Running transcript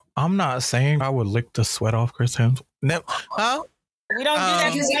I'm not saying I would lick the sweat off Chris Hemsworth. No, huh? We don't do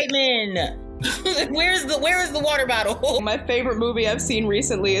that to white men. Where is the water bottle? My favorite movie I've seen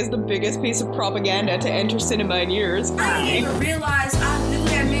recently is the biggest piece of propaganda to enter cinema in years. I didn't even realize I knew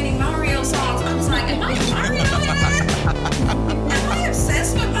that many Mario songs. I was like, am I Mario fan? Am I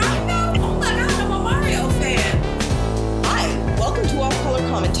obsessed with Mario? Oh my god, I'm a Mario fan. Hi, welcome to Off Color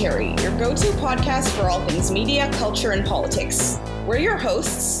Commentary, your go-to podcast for all things media, culture, and politics. We're your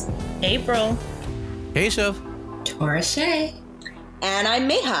hosts, April. Hey, Chef. Tora Shay. And I'm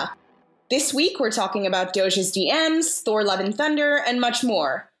Meha. This week, we're talking about Doja's DMs, Thor Love and Thunder, and much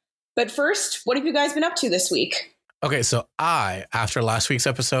more. But first, what have you guys been up to this week? Okay, so after last week's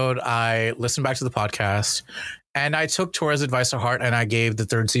episode, I listened back to the podcast and I took Tora's advice to heart and I gave the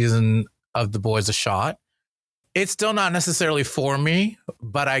third season of The Boys a shot. It's still not necessarily for me,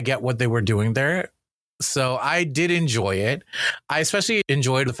 but I get what they were doing there. So I did enjoy it. I especially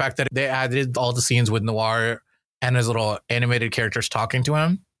enjoyed the fact that they added all the scenes with Noir and his little animated characters talking to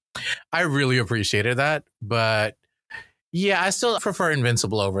him. I really appreciated that. But yeah, I still prefer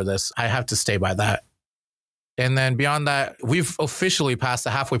Invincible over this. I have to stay by that. And then beyond that, we've officially passed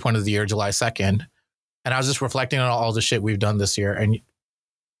the halfway point of the year, July 2nd. And I was just reflecting on all the shit we've done this year. And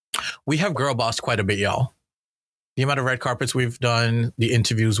we have girl bossed quite a bit, y'all. The amount of red carpets we've done, the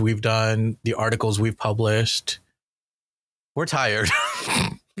interviews we've done, the articles we've published. We're tired.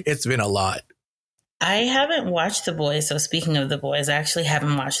 It's been a lot. I haven't watched The Boys. So speaking of The Boys, I actually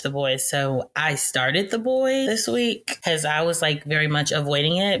haven't watched The Boys. So I started The Boys this week because I was like very much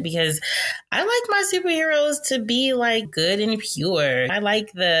avoiding it because I like my superheroes to be like good and pure. I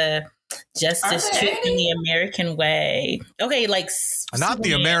like the justice treatment in the American way. Okay, like not Superman.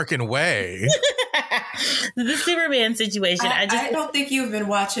 The American way. The Superman situation. I don't think you've been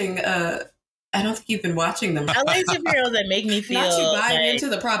watching I don't think you've been watching them. I like superheroes that make me feel not you buying into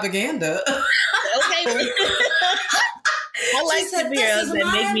the propaganda. Okay. I like superheroes that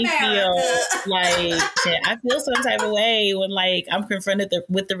make me feel like I feel some type of way when like I'm confronted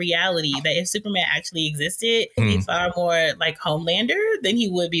with the reality that if Superman actually existed, he'd be far more like Homelander than he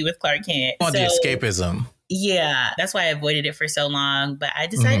would be with Clark Kent. On the escapism. Yeah, that's why I avoided it for so long. But I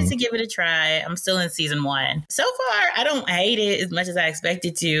decided to give it a try. I'm still in season 1. So far, I don't hate it as much as I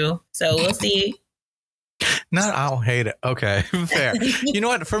expected to. So we'll see. I don't hate it. Okay, fair. You know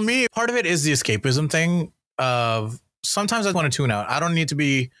what? For me, part of it is the escapism thing of sometimes I want to tune out. I don't need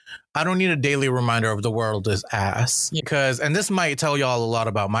a daily reminder of the world is ass. Because, and this might tell y'all a lot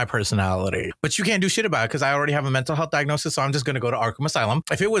about my personality, but you can't do shit about it because I already have a mental health diagnosis. So I'm just going to go to Arkham Asylum.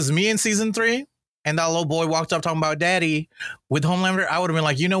 If it was me in season 3, and that little boy walked up talking about daddy with Homelander, I would have been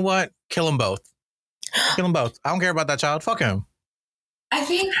like, you know what? Kill them both. Kill them both. I don't care about that child. Fuck him. I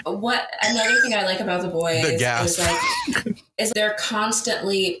think another thing I like about The Boys is they're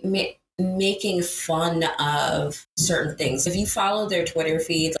constantly making fun of certain things. If you follow their Twitter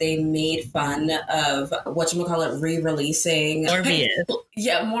feeds, they made fun of re-releasing.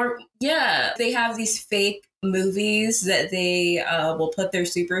 Yeah. They have these fake movies that they will put their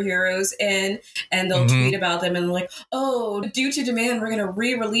superheroes in, and they'll tweet about them and like, oh, due to demand, we're going to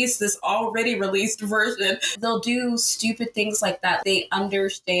re-release this already released version. They'll do stupid things like that. They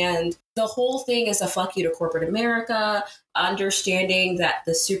understand the whole thing is a fuck you to corporate America, understanding that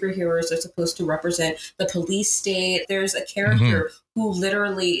the superheroes are supposed to represent the police state. There's a character who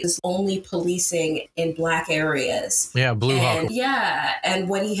literally is only policing in black areas. Yeah, Blue Hawk. Yeah, and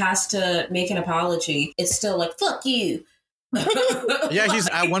when he has to make an apology, it's still like, fuck you. Yeah, he's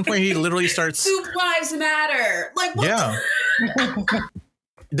at one point he literally starts Soup lives matter. Like, what? Yeah.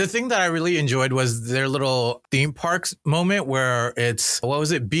 The thing that I really enjoyed was their little theme parks moment where it's, what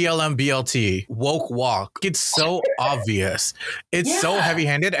was it? BLM BLT, woke walk. It's so obvious. It's so heavy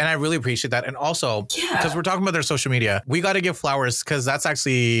handed. And I really appreciate that. And also, because we're talking about their social media, we got to give flowers because that's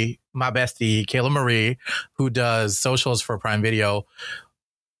actually my bestie, Kayla Marie, who does socials for Prime Video.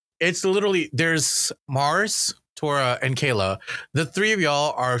 It's literally, there's Mars, Tora, and Kayla. The three of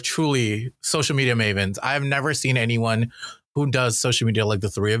y'all are truly social media mavens. I've never seen anyone who does social media like the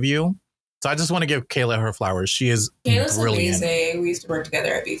three of you. So I just want to give Kayla her flowers. She is Kayla's brilliant. Amazing. We used to work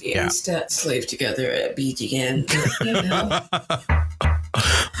together at BGN. We used to slave together at BGN. You know.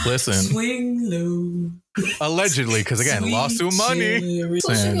 Listen. Swing low. Allegedly, because again, lawsuit money.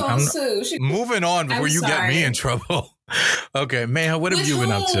 Listen, moving on before you get me in trouble. Okay, Meha, what have you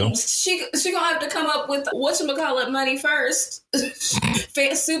been up to? She gonna have to come up with whatchamacallit money first.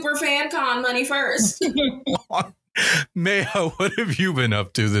 Super fan con money first. Meha, what have you been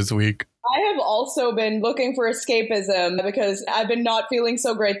up to this week? I have also been looking for escapism because I've been not feeling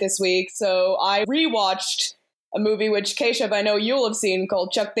so great this week. So I rewatched a movie which, Keshav, I know you'll have seen,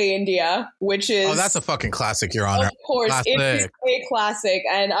 called Chak De India, which is... Oh, that's a fucking classic, Your Honor. Of course, Classic. it is a classic.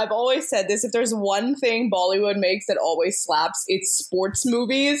 And I've always said this, if there's one thing Bollywood makes that always slaps, it's sports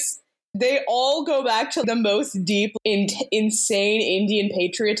movies. They all go back to the most deep, insane Indian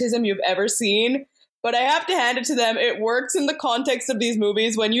patriotism you've ever seen. But I have to hand it to them. It works in the context of these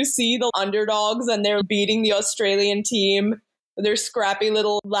movies when you see the underdogs and they're beating the Australian team. Their scrappy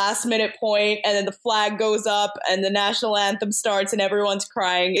little last minute point, and then the flag goes up and the national anthem starts and everyone's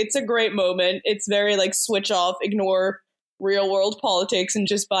crying. It's a great moment. It's very like switch off, ignore real world politics and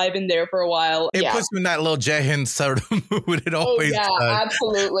just vibe in there for a while. It puts me in that little Jai Hind sort of mood. It always does.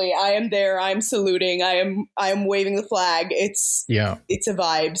 Absolutely. I am there. I'm saluting. I am waving the flag. It's a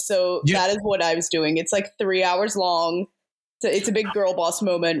vibe. So that is what I was doing. It's like 3 hours long. It's a big girl boss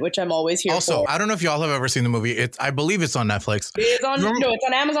moment, which I'm always here for. Also, I don't know if y'all have ever seen the movie. I believe it's on Netflix. It's on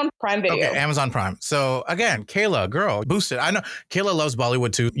Amazon Prime Video. Okay, Amazon Prime. So again, Kayla, girl, boosted. I know Kayla loves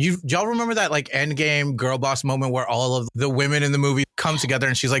Bollywood too. Y'all remember that like Endgame girl boss moment where all of the women in the movie come together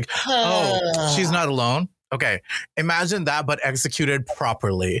and she's like, oh, she's not alone. Okay, imagine that, but executed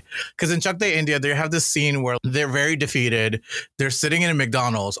properly. Because in Chak De India, they have this scene where they're very defeated. They're sitting in a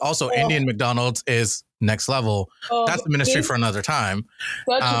McDonald's. Also, Indian McDonald's is next level. That's the ministry for another time.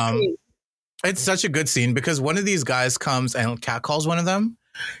 It's such a good scene because one of these guys comes and catcalls one of them.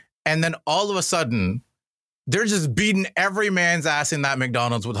 And then all of a sudden, they're just beating every man's ass in that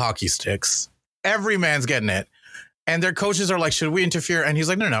McDonald's with hockey sticks. Every man's getting it. And their coaches are like, should we interfere? And he's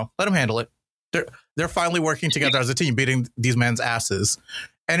like, no, let them handle it. They're finally working together as a team, beating these men's asses.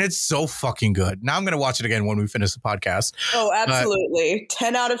 And it's so fucking good. Now I'm going to watch it again when we finish the podcast. Oh, absolutely.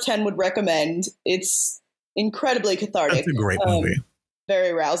 10 out of 10 would recommend. It's incredibly cathartic. It's a great movie.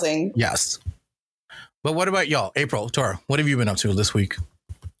 Very rousing. Yes. But what about y'all? April, Tora, what have you been up to this week?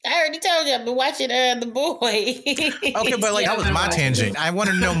 I already told you I've been watching The Boy. Okay, but like that was my tangent. I want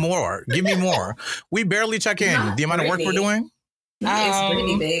to know more. Give me more. We barely check in. The amount of work we're doing. It's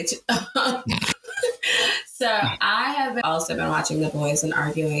pretty big. So I have also been watching The Boys and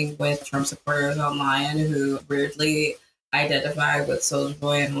arguing with Trump supporters online who weirdly identify with Soulja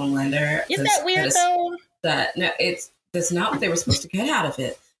Boy and Homelander. Isn't that weird though? That's not what they were supposed to get out of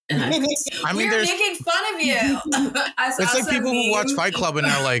it. And I mean, we're making fun of you. It's like people who watch Fight Club and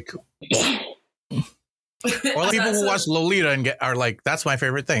are like, or like people who watch Lolita and are like, that's my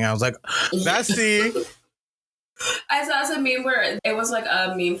favorite thing. I was like, that's the. I saw some meme where it was like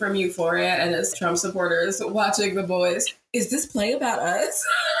a meme from Euphoria and it's Trump supporters watching The Boys. Is this play about us?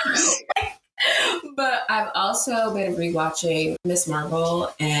 But I've also been rewatching Ms.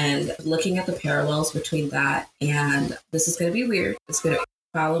 Marvel and looking at the parallels between that and this is going to be weird. It's going to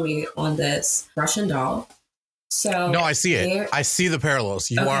follow me on this Russian Doll. So no, I see it. I see the parallels.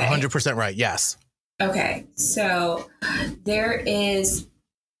 You are 100% right. Yes. Okay. So there is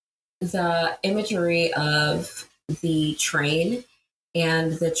the imagery of the train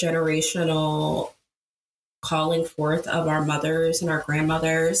and the generational calling forth of our mothers and our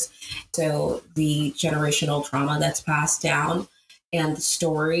grandmothers. So the generational trauma that's passed down and the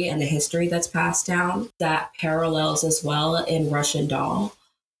story and the history that's passed down, that parallels as well in Russian Doll.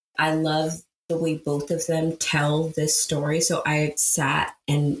 I love the way both of them tell this story. So I sat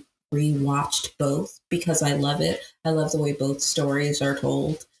and rewatched both because I love it. I love the way both stories are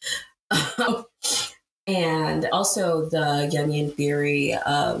told. And also the Jungian theory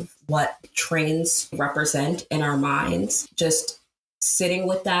of what trains represent in our minds, just sitting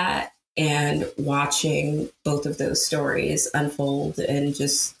with that and watching both of those stories unfold and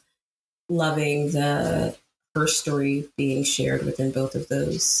just loving the history being shared within both of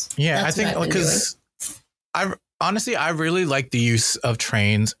those. Yeah, I think because I really like the use of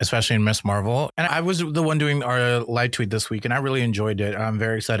trains, especially in Ms. Marvel. And I was the one doing our live tweet this week, and I really enjoyed it. I'm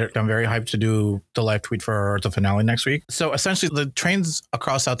very excited. I'm very hyped to do the live tweet for the finale next week. So essentially, the trains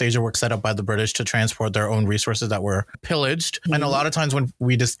across South Asia were set up by the British to transport their own resources that were pillaged. Mm-hmm. And a lot of times when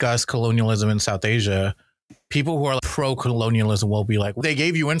we discuss colonialism in South Asia, people who are pro-colonialism will be like, they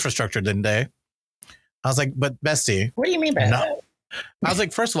gave you infrastructure, didn't they? I was like, but bestie. What do you mean by that? I was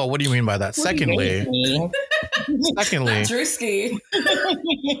like, first of all, what do you mean by that? Secondly, Drewski.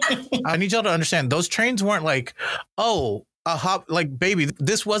 I need y'all to understand those trains weren't like, oh, a hop, like baby,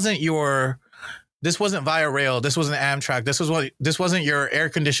 this wasn't Via Rail, this wasn't Amtrak, this wasn't your air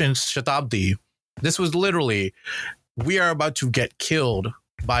conditioned Shatabdi. This was literally, we are about to get killed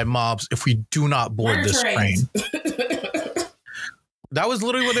by mobs if we do not board this train. That was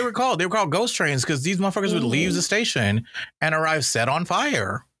literally what they were called. They were called ghost trains because these motherfuckers would leave the station and arrive set on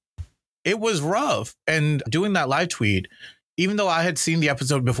fire. It was rough. And doing that live tweet, even though I had seen the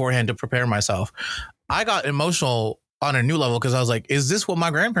episode beforehand to prepare myself, I got emotional on a new level because I was like, is this what my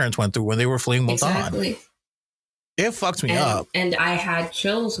grandparents went through when they were fleeing Multan? Exactly. It fucked me up. And I had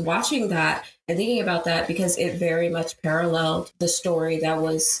chills watching that and thinking about that because it very much paralleled the story that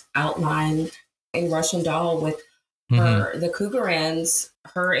was outlined in Russian Doll with her, the Cougarans,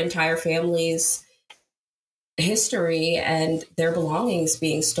 her entire family's history and their belongings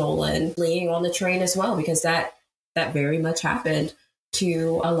being stolen, fleeing on the train as well, because that very much happened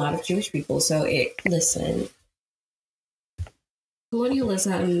to a lot of Jewish people. So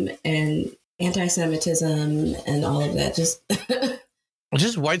colonialism and anti-Semitism and all of that,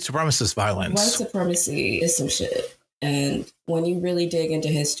 just white supremacist violence. White supremacy is some shit. And when you really dig into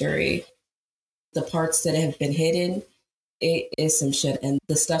history, the parts that have been hidden, it is some shit. And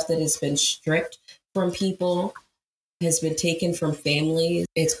the stuff that has been stripped from people, has been taken from families.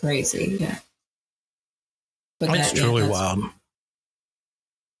 It's crazy. Yeah. But it's truly wild.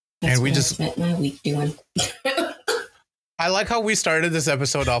 That's and we what just I spent my week doing. I like how we started this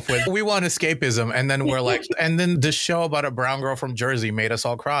episode off with, we want escapism. And then we're like, and then this show about a brown girl from Jersey made us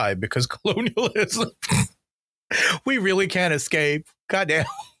all cry because colonialism. We really can't escape. Goddamn.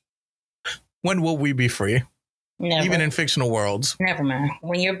 When will we be free? Never. Even in fictional worlds. Never mind.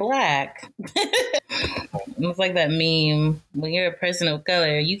 When you're black. It's like that meme. When you're a person of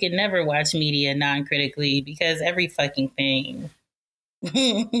color, you can never watch media non-critically because every fucking thing.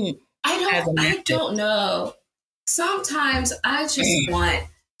 I don't know. Sometimes I just want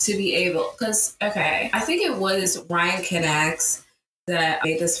to be able, because, okay, I think it was Ryan Kanax that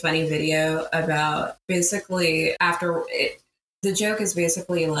made this funny video about basically the joke is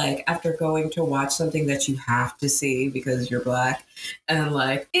basically like after going to watch something that you have to see because you're black, and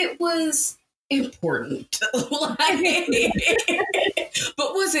like it was important, like,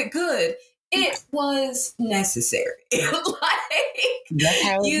 but was it good? It was necessary.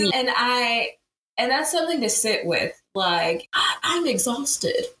 And that's something to sit with. Like, I'm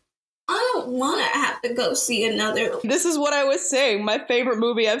exhausted. I don't want to have to go see another. This is what I was saying. My favorite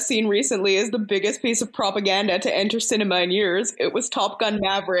movie I've seen recently is the biggest piece of propaganda to enter cinema in years. It was Top Gun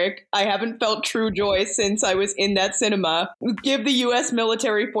Maverick. I haven't felt true joy since I was in that cinema. Give the U.S.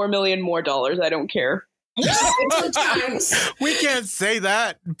 military $4 million more. I don't care. Sometimes we can't say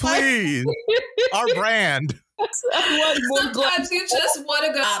that, please. Our brand. Sometimes you just want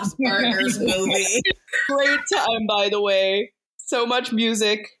to go Bob's Burgers movie. Great time, by the way. So much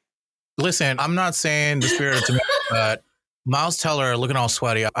music. Listen, I'm not saying the spirit of Tamika, but Miles Teller looking all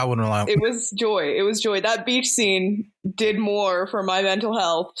sweaty, I wouldn't lie. It was joy. It was joy. That beach scene did more for my mental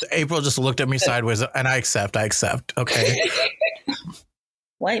health. April just looked at me sideways, and I accept. Okay.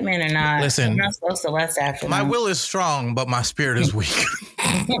 White men are not. Listen, I'm not supposed to lust after my them. will is strong, but my spirit is weak.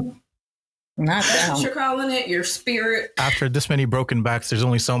 Not That's them. what you're calling it, your spirit. After this many broken backs, there's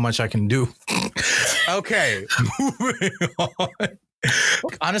only so much I can do. Okay, moving on.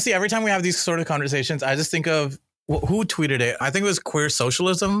 Honestly, every time we have these sort of conversations, I just think of who tweeted it. I think it was Queer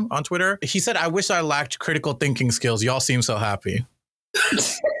Socialism on Twitter. He said, "I wish I lacked critical thinking skills. Y'all seem so happy."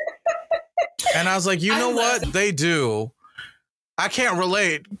 And I was like, you know what? They do. I can't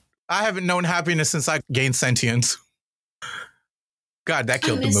relate. I haven't known happiness since I gained sentience. God, that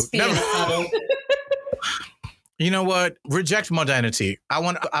killed the movie. You know what? Reject modernity. I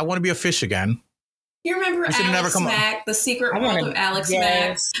want to be a fish again. You remember Alex Mack, the secret world of Alex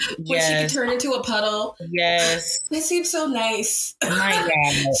Mack, where she could turn into a puddle? Yes. That seems so nice. Oh my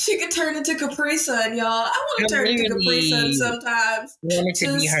God. She could turn into Capri Sun, y'all. I want to turn into Capri Sun sometimes. I want it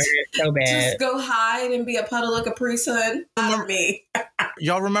to be her so bad. Just go hide and be a puddle of Capri Sun. Not me.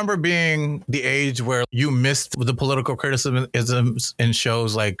 Y'all remember being the age where you missed the political criticisms in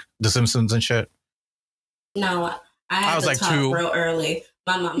shows like The Simpsons and shit? No, I was like 2 real early.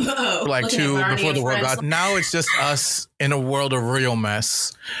 My mom, like 2 before the world got. Now it's just us in a world of real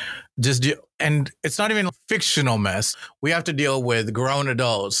mess. And it's not even a fictional mess. We have to deal with grown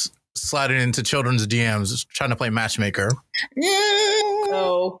adults sliding into children's DMs trying to play matchmaker.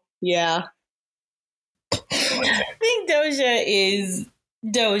 Oh, yeah. I think Doja is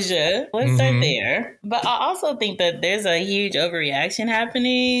Doja. Let's start there. But I also think that there's a huge overreaction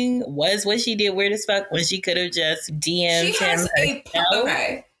happening. Was what she did weird as fuck when she could have just DM'd him?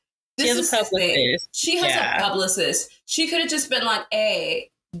 Okay. She has a publicist. She has a publicist. She could have just been like,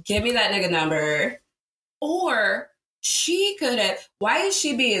 hey, give me that nigga number. Or she could have, why is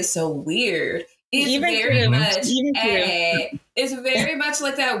she being so weird? It's very much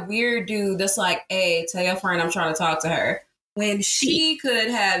like that weird dude that's like, hey, tell your friend I'm trying to talk to her. When she could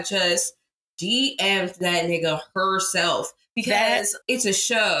have just DM'd that nigga herself because it's a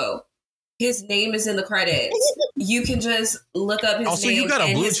show. His name is in the credits. You can just look up his name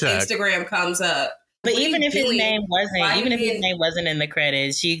and his Instagram comes up. But What are even you if his doing? name Why wasn't, you his name wasn't in the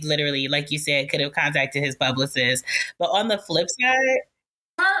credits, she literally, like you said, could have contacted his publicist. But on the flip side,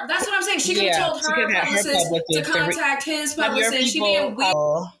 That's what I'm saying. She could have told she her could have her publicist to publicist contact his have your publicist. She being people weird.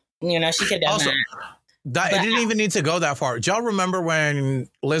 call. You know, she could have done Also, that. it didn't even need to go that far. Do y'all remember when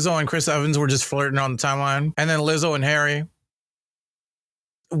Lizzo and Chris Evans were just flirting on the timeline? And then Lizzo and Harry?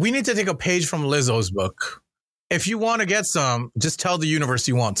 We need to take a page from Lizzo's book. If you want to get some, just tell the universe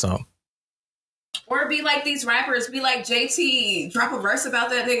you want some. Or be like these rappers. Be like JT. Drop a verse about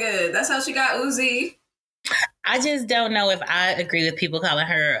that nigga. That's how she got Uzi. I just don't know if I agree with people calling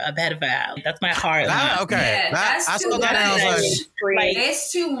her a pedophile. That's my hard line. Okay. Yeah, that's I too saw that and I was like,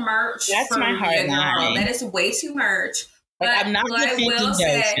 it's too much. That's for my me, hard girl. line. That is way too much. Like, But I'm not what I defending will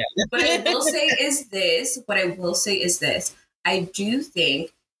say, Doja. what I will say is this. What I will say is this. I do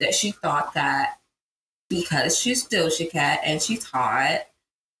think that she thought that because she's Doja Cat and she's hot,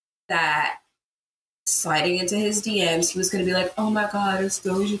 that sliding into his DMs, he was going to be like, "Oh my God, it's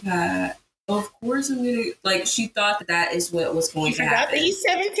Doja Cat. Of course I'm gonna." Like, she thought that is what was going You to forgot happen. that he's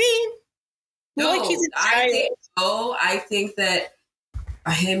 17? No, Like he's a child. I think that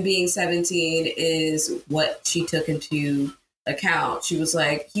him being 17 is what she took into account. She was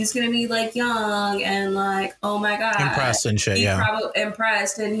like, he's gonna be like young and like, oh my God, impressed and shit. he's Yeah. probably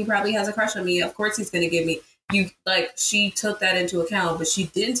impressed and he probably has a crush on me. Of course he's gonna give me you. Like, she took that into account, but she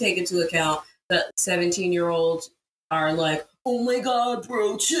didn't take into account that 17-year-olds are like, oh my God,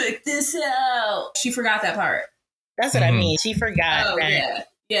 bro, check this out. She forgot that part. That's what I mean. She forgot Oh that.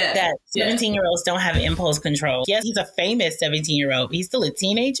 yeah. That 17-year-olds don't have impulse control. Yes, he's a famous 17-year-old. He's still a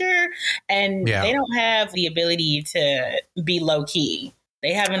teenager, and they don't have the ability to be low key.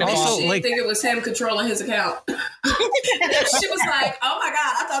 They haven't Also, She like- didn't think it was him controlling his account. She was like, oh my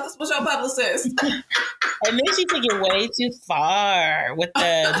God, I thought this was your publicist. And then she took it way too far with the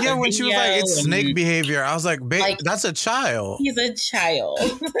Yeah, when she was like, it's video snake and- behavior. I was like, babe, Like- that's a child. He's a child.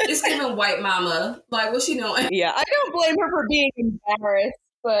 It's giving white mama. Like, what's she doing? Yeah, I don't blame her for being embarrassed,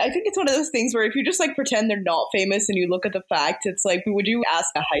 but I think it's one of those things where if you just like pretend they're not famous and you look at the facts, it's like, would you ask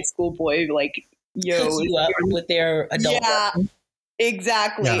a high school boy like, yo, Hook you up with their adult. yeah,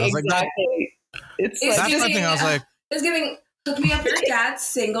 exactly, Yeah, I was like, that- exactly. It's It's like, That's my thing. I was like, It's giving, hook me up, your dad's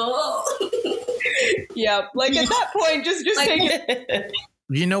single. yeah, like at that point, just Like- take it.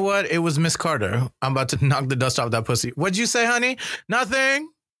 you know what? It was Miss Carter. I'm about to knock the dust off that pussy. What'd you say, honey? Nothing.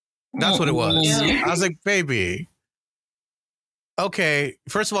 That's what it was. Yeah. I was like, baby. Okay,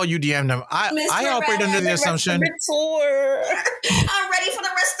 first of all, you DM'd him. I Mr. operate under the Red, assumption. The tour. I'm ready for the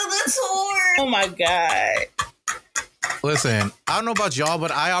rest of the tour. Oh my God. Listen, I don't know about y'all,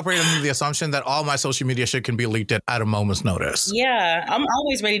 but I operate under the assumption that all my social media shit can be leaked at a moment's notice. Yeah, I'm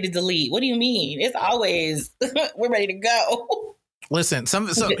always ready to delete. What do you mean? It's always, we're ready to go. Listen,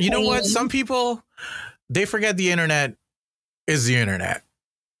 you know what? Some people, they forget the internet is the internet.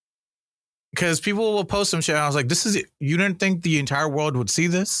 Because people will post some shit. And I was like, you didn't think the entire world would see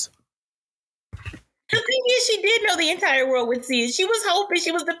this? The thing is, she did know the entire world would see it. She was hoping,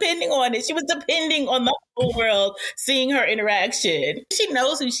 she was depending on it. She was depending on the whole world seeing her interaction. She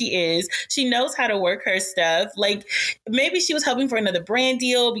knows who she is. She knows how to work her stuff. Like, maybe she was hoping for another brand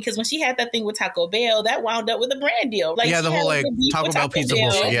deal because when she had that thing with Taco Bell, that wound up with a brand deal. Like, Yeah, the she whole, had like, a beef Taco with Bell pizza Bell.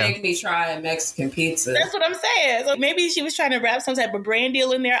 bullshit. Don't Yeah. make me try Mexican pizza. That's what I'm saying. So maybe she was trying to wrap some type of brand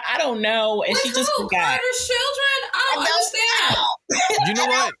deal in there. I don't know. And With she just who? forgot. Carter's children? I don't understand. You know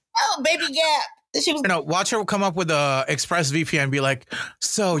what? Oh, baby Gap. She was Watch her come up with a Express VPN and be like,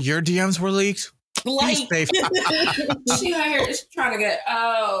 so your DMs were leaked? like, Be safe. She out here is trying to get,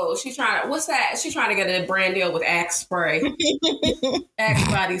 what's that? She's trying to get a brand deal with Axe spray. Axe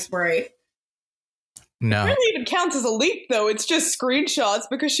body spray. No. It really even counts as a leak, though. It's just screenshots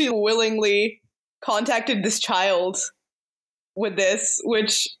because she willingly contacted this child with this,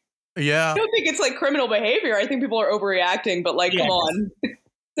 which Yeah. I don't think it's like criminal behavior. I think people are overreacting, but like, Yeah. come on.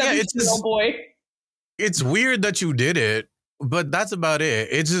 Yeah, it's 17-year-old just- boy. It's weird that you did it, but that's about it.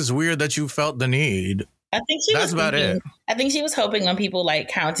 It's just weird that you felt the need. I think she That's was about thinking, it. I think she was hoping on people like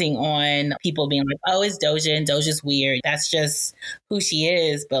counting on people being like, oh, it's Doja and Doja's weird. That's just who she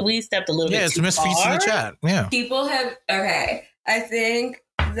is. But we stepped a little Yeah, bit it's too misfeeds in far. the chat. Yeah. People have, I think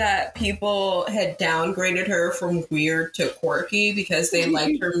that people had downgraded her from weird to quirky because they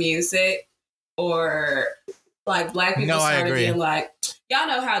liked her music, or like black people No, I started agree. being like, y'all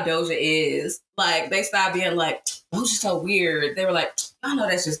know how Doja is. Like, they stopped being like, Doja's so weird. They were like, y'all know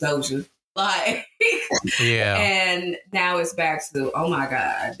that's just Doja. Like, Yeah. and now it's back to, oh my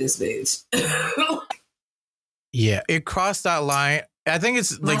God, this bitch. Yeah. It crossed that line. I think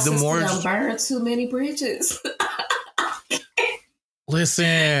it's My like the sister more. done burned too many bridges.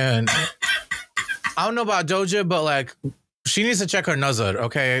 Listen. I don't know about Doja, but like she needs to check her nazar.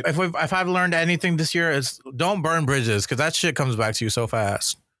 Okay, if I've learned anything this year, it's don't burn bridges because that shit comes back to you so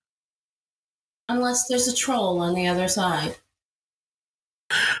fast. Unless there's a troll on the other side.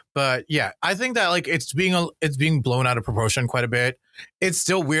 But yeah, I think that like it's being blown out of proportion quite a bit. It's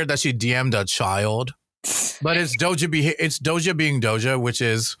still weird that she DM'd a child, but it's Doja being Doja, which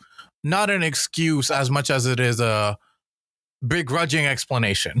is not an excuse as much as it is a begrudging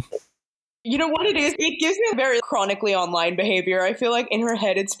explanation. You know what it is? It gives me a very chronically online behavior. I feel like in her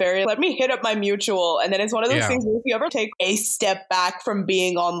head, it's very, let me hit up my mutual. And then it's one of those things where if you ever take a step back from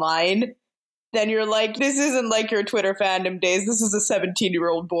being online, then you're like, this isn't like your Twitter fandom days. This is a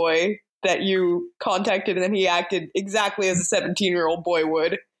 17-year-old boy that you contacted, and then he acted exactly as a 17-year-old boy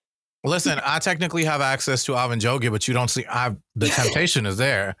would. Listen, I technically have access to Avanjogi, but you don't see. The temptation is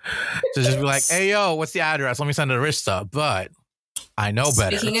there to just be like, "Hey, yo, what's the address? Let me send it to Rista." But I know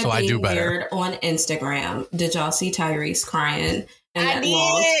better, so I do better. Weird on Instagram, did y'all see Tyrese crying? I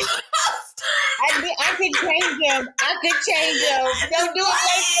did. I could change him. Don't do it like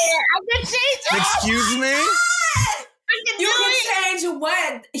that. I could change him. Excuse me? You can change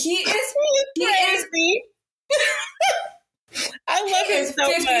what? He is crazy. I love him so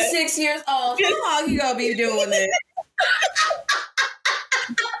much. 56 years old. How long you gonna be doing it?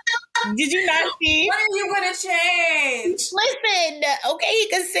 Did you not see? What are you gonna change? Listen, okay, he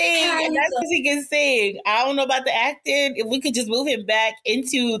can sing. And that's because he can sing. I don't know about the acting. If we could just move him back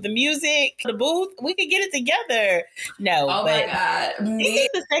into the music, the booth, we could get it together. No, oh but my God. This is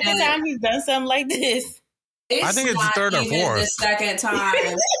the second time he's done something like this. I think it's the third or fourth. The second time.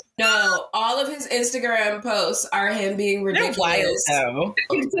 No, all of his Instagram posts are him being ridiculous. They're wild, though.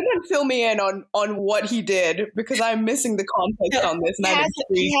 Can someone fill me in on what he did? Because I'm missing the context on this.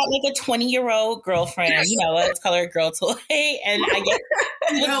 He had like a 20-year-old girlfriend, let's call her Girl Toy. And I guess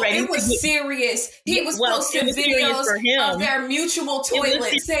it was serious. He was posting videos of their mutual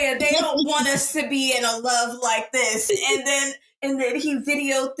toilets saying they don't want us to be in a love like this. And then he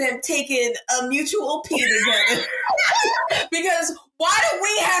videoed them taking a mutual pee together. Because why do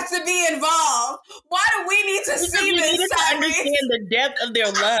we have to be involved? Why do we need to see this? To understand the depth of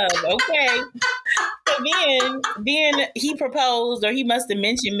their love, okay? So then he proposed, or he must have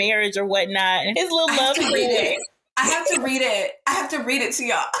mentioned marriage or whatnot. And his little love story. I have to read it. I have to read it to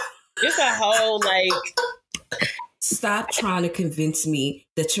y'all. It's a whole like. Stop trying to convince me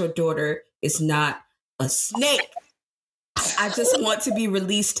that your daughter is not a snake. I just want to be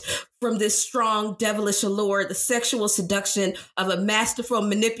released from this strong, devilish allure, the sexual seduction of a masterful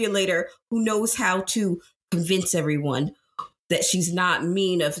manipulator who knows how to convince everyone that she's not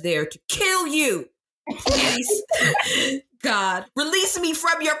mean of there to kill you. Please, God, release me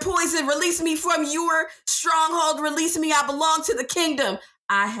from your poison. Release me from your stronghold. Release me. I belong to the kingdom.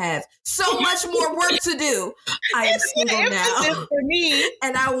 I have so much more work to do. I am single now. For me.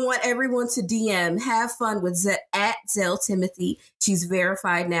 And I want everyone to DM, have fun with at Zell Timothy. She's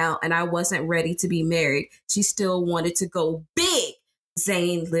verified now, and I wasn't ready to be married. She still wanted to go big.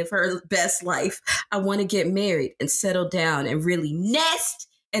 Zane, live her best life. I want to get married and settle down and really nest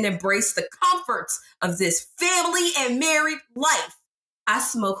and embrace the comforts of this family and married life. I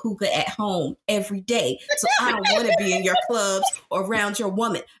smoke hookah at home every day, so I don't want to be in your clubs or around your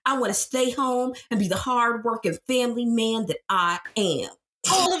woman. I want to stay home and be the hardworking family man that I am.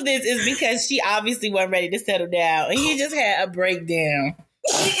 All of this is because she obviously wasn't ready to settle down, and he just had a breakdown.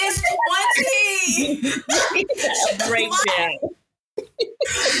 He is 20. He had a breakdown.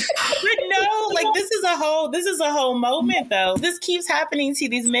 But no, like this is a whole moment though. This keeps happening to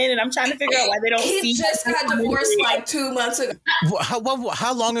these men, and I'm trying to figure out why they don't see. He just got divorced like 2 months ago.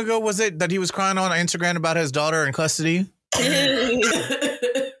 How long ago was it that he was crying on Instagram about his daughter in custody?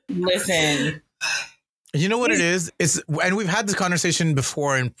 Listen. You know what it is? And we've had this conversation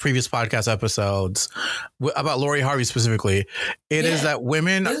before in previous podcast episodes about Lori Harvey specifically. It is that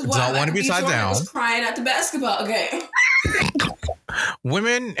women don't want to be tied down. Was crying at the basketball game.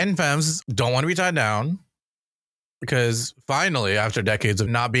 Women and femmes don't want to be tied down because finally, after decades of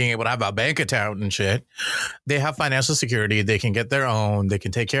not being able to have a bank account and shit, they have financial security. They can get their own. They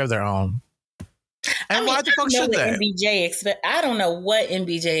can take care of their own. And why the fuck should they? I don't know what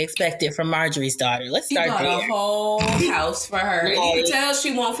MBJ expected from Marjorie's daughter. Let's start there. He bought a whole house for her. And you can tell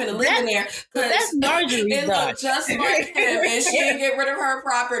she won't finna live in there. That's Marjorie's daughter. It looked just like him, and she didn't get rid of her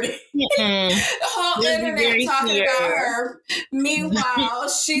property. The whole internet talking about her. Meanwhile,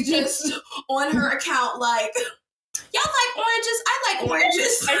 she just on her account like, y'all like oranges? I like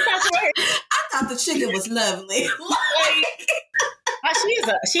oranges. I thought the chicken was lovely.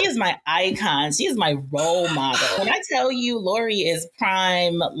 She is my icon. She is my role model. When I tell you Lori is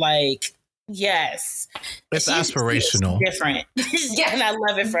prime, like Yes. It's aspirational. It's different. Yeah, and I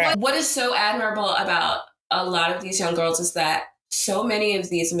love it for her. What is so admirable about a lot of these young girls is that so many of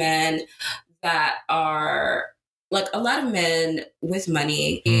these men that are like a lot of men with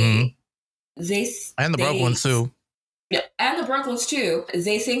money, they and the broke ones too. Yeah, and the broke ones too.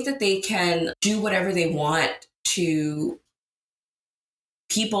 They think that they can do whatever they want to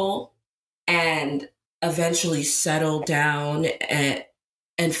people and eventually settle down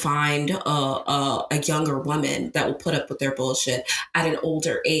and find a younger woman that will put up with their bullshit at an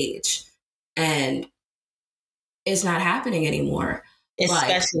older age. And it's not happening anymore.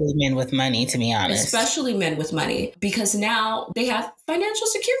 Especially men with money, to be honest. Especially men with money, because now they have financial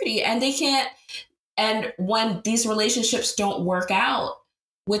security and they can't. And when these relationships don't work out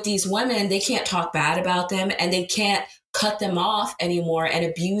with these women, they can't talk bad about them and they can't cut them off anymore and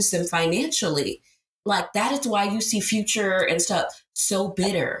abuse them financially. Like, that is why you see Future and stuff so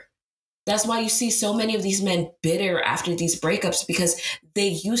bitter. That's why you see so many of these men bitter after these breakups, because they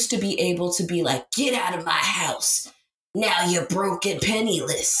used to be able to be like, get out of my house. Now you're broke and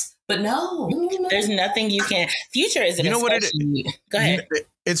penniless. But no. There's nothing you can. Future is an You know what Go ahead.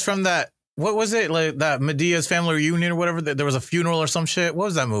 It's from that. What was it, like that Medea's Family Reunion or whatever? There was a funeral or some shit. What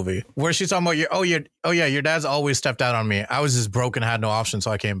was that movie where she's talking about your dad's always stepped out on me. I was just broke and had no option, so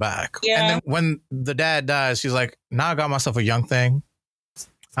I came back. Yeah. And then when the dad dies, she's like, "Now I got myself a young thing.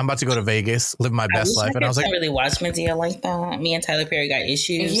 I'm about to go to Vegas, live my best life." And I was like, I really watch Madea like that. Me and Tyler Perry got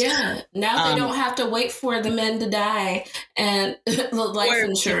issues. Yeah. Now they don't have to wait for the men to die and the life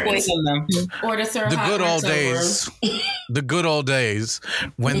insurance. Or to throw the hot good old over. days. The good old days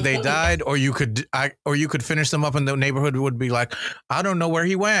when they died, or you could finish them up, and the neighborhood would be like, "I don't know where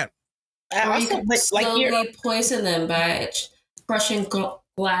he went." Or you could slowly poison them by crushing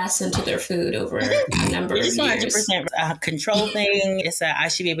glass into their food over a number of years. It's 100% control thing. It's that I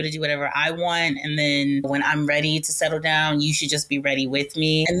should be able to do whatever I want, and then when I'm ready to settle down, you should just be ready with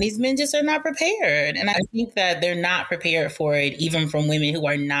me. And these men just are not prepared, and I think that they're not prepared for it, even from women who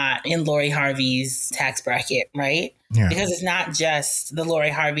are not in Lori Harvey's tax bracket, right? Yeah. Because it's not just the Lori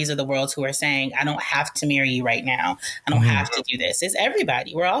Harveys of the world who are saying, I don't have to marry you right now. I don't have to do this. It's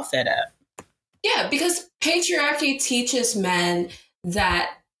everybody. We're all fed up. Yeah, because patriarchy teaches men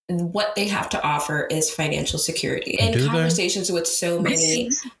that what they have to offer is financial security. In conversations with so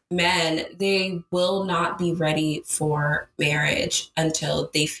many men, they will not be ready for marriage until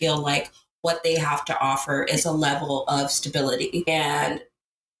they feel like what they have to offer is a level of stability. And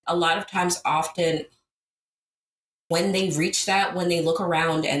a lot of times, often, when they reach that, when they look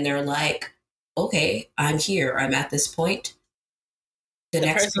around and they're like, okay, I'm here, I'm at this point. The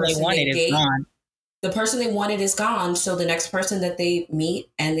next person they wanted is gone. The person they wanted is gone. So the next person that they meet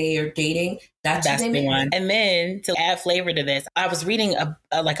and they are dating, that's the one. And then to add flavor to this, I was reading an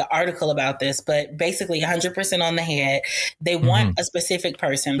article about this, but basically 100% on the head. They want a specific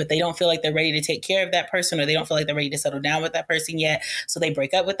person, but they don't feel like they're ready to take care of that person, or they don't feel like they're ready to settle down with that person yet. So they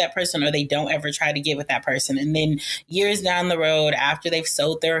break up with that person, or they don't ever try to get with that person. And then years down the road, after they've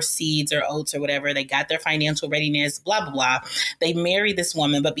sowed their seeds or oats or whatever, they got their financial readiness, blah, blah, blah. They marry this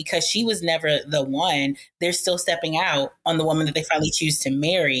woman, but because she was never the one, they're still stepping out on the woman that they finally choose to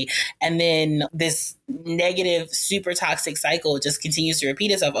marry. And then this negative, super toxic cycle just continues to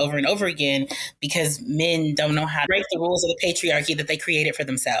repeat itself over and over again because men don't know how to break the rules of the patriarchy that they created for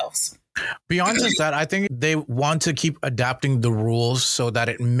themselves. Beyond just that, I think they want to keep adapting the rules so that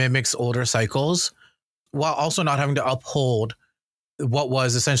it mimics older cycles while also not having to uphold what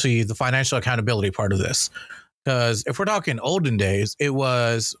was essentially the financial accountability part of this. Because if we're talking olden days, it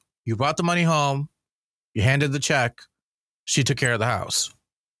was you brought the money home, you handed the check, she took care of the house.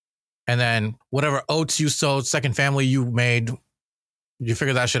 And then whatever oats you sowed, second family you made, you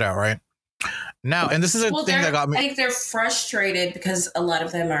figured that shit out, right? Now, and this is a thing that got me. I think they're frustrated because a lot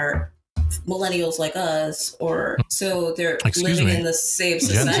of them are millennials like us, or so they're living in the same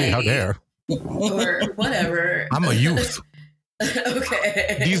society. Gen Z, how dare. Or whatever. I'm a youth.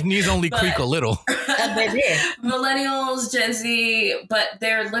 Okay. These knees only creak a little. Millennials, Gen Z, but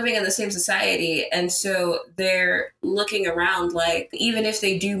they're living in the same society. And so they're looking around like, even if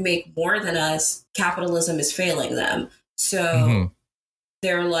they do make more than us, capitalism is failing them. So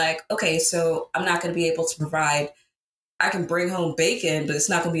they're like, okay, so I'm not going to be able to provide. I can bring home bacon, but it's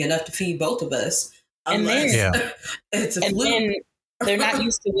not going to be enough to feed both of us. Unless it's a fluke. they're not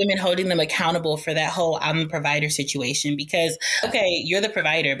used to women holding them accountable for that whole I'm the provider situation because, okay, you're the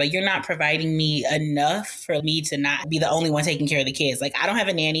provider, but you're not providing me enough for me to not be the only one taking care of the kids. Like, I don't have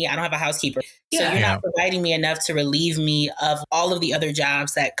a nanny. I don't have a housekeeper. So you're not providing me enough to relieve me of all of the other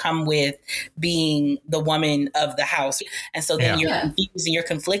jobs that come with being the woman of the house. And so then you're confused and you're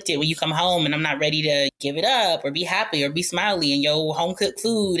conflicted when you come home and I'm not ready to give it up or be happy or be smiley and your home cooked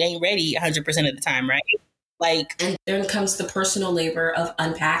food ain't ready 100% of the time, right? Like, and then comes the personal labor of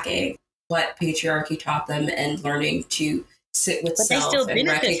unpacking what patriarchy taught them and learning to sit with self and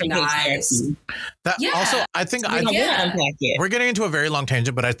recognize that. Also, I think we're getting into a very long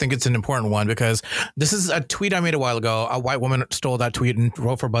tangent, but I think it's an important one because this is a tweet I made a while ago. A white woman stole that tweet and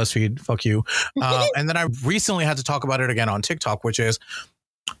wrote for BuzzFeed. Fuck you. And then I recently had to talk about it again on TikTok, which is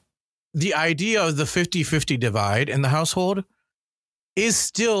the idea of the 50-50 divide in the household is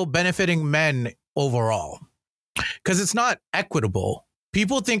still benefiting men overall because it's not equitable.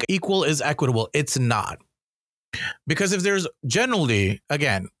 People think equal is equitable. It's not. Because if there's generally,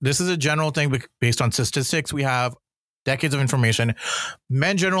 again, this is a general thing based on statistics, we have decades of information.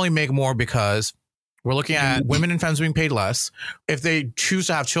 Men generally make more because we're looking at women and femmes being paid less. If they choose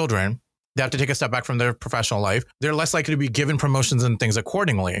to have children, they have to take a step back from their professional life. They're less likely to be given promotions and things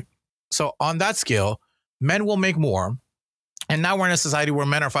accordingly. So on that scale, men will make more. And now we're in a society where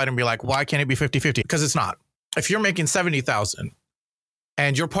men are fighting and be like, why can't it be 50-50? Because it's not. If you're making 70,000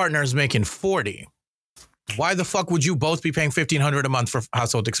 and your partner is making 40, why the fuck would you both be paying $1,500 a month for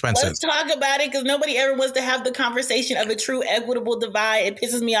household expenses? Let's talk about it because nobody ever wants to have the conversation of a true equitable divide. It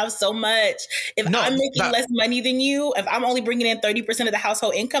pisses me off so much. If I'm making less money than you, if I'm only bringing in 30% of the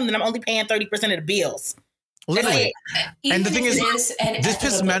household income, then I'm only paying 30% of the bills. Literally. And the thing is, this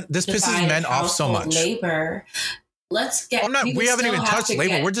pisses men off so much. Labor. Let's get. We haven't even touched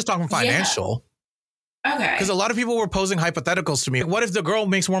labor. We're just talking financial. Okay. Because a lot of people were posing hypotheticals to me. What if the girl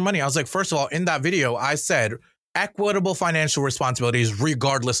makes more money? I was like, first of all, in that video, I said equitable financial responsibilities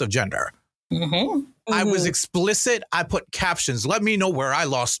regardless of gender. I was explicit. I put captions. Let me know where I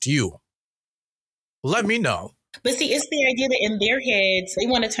lost you. Let me know. But see, it's the idea that in their heads, they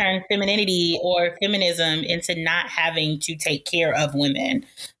want to turn femininity or feminism into not having to take care of women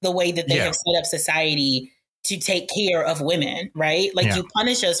the way that they have set up society to take care of women, right? Like you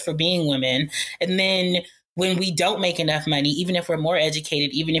punish us for being women. And then when we don't make enough money, even if we're more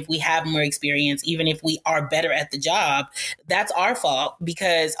educated, even if we have more experience, even if we are better at the job, that's our fault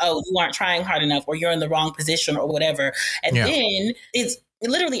because, you aren't trying hard enough or you're in the wrong position or whatever. And then it's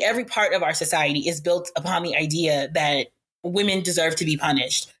literally every part of our society is built upon the idea that women deserve to be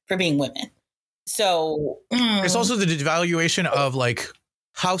punished for being women. So it's also the devaluation of like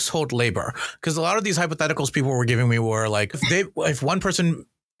household labor, because a lot of these hypotheticals people were giving me were like, if one person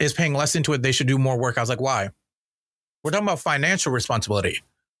is paying less into it, they should do more work. I was like, why? We're talking about financial responsibility,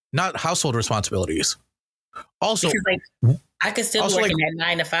 not household responsibilities. Also, because, I could still be working at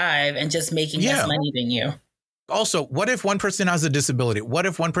 9 to 5 and just making less money than you. Also, what if one person has a disability? What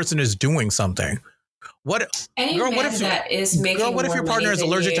if one person is doing something? What if your partner is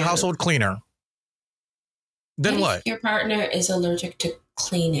allergic to household cleaner? Then what? Your partner is allergic to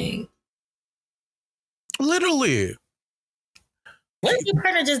cleaning. Literally. What if your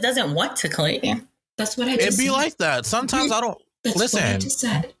partner just doesn't want to clean? That's what I just said. It'd be like that. Sometimes I don't listen. What I just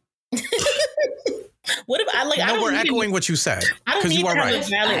said. What if I like? No, we're echoing what you said. Because you are right. A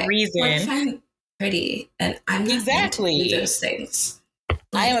valid reason. What if I'm pretty and I'm not exactly those things?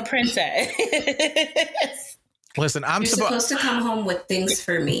 I am a princess. Listen, You're supposed to come home with things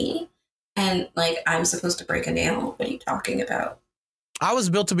for me. And like, I'm supposed to break a nail. What are you talking about? I was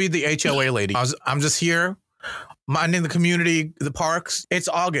built to be the HOA lady. I'm just here minding the community, the parks. It's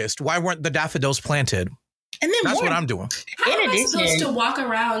August. Why weren't the daffodils planted? And then that's what I'm doing. How am I supposed to walk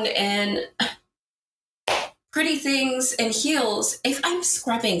around in pretty things and heels if I'm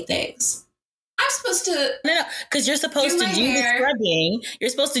scrubbing things? I'm supposed to no, because you're supposed to do the scrubbing. You're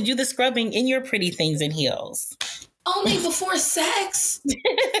supposed to do the scrubbing in your pretty things and heels. Only before sex.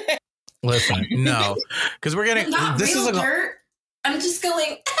 Listen, no, because we're getting this is dirt. I'm just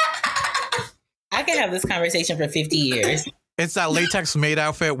going. I can have this conversation for 50 years. It's that latex maid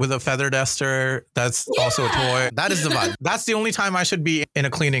outfit with a feather duster. That's also a toy. That is the vibe. That's the only time I should be in a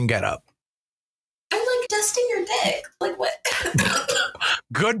cleaning getup. I'm like dusting your dick. Like what?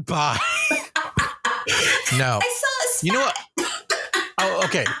 Goodbye. No. I saw a spot. You know what? Oh,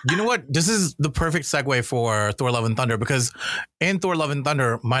 okay. You know what? This is the perfect segue for Thor: Love and Thunder, because in Thor: Love and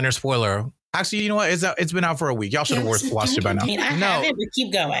Thunder, minor spoiler. Actually, you know what? It's been out for a week. Y'all should have watched it by now. I haven't, but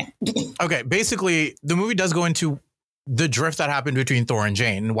keep going. Okay. Basically, the movie does go into the drift that happened between Thor and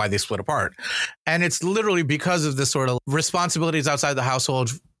Jane and why they split apart. And it's literally because of this sort of responsibilities outside the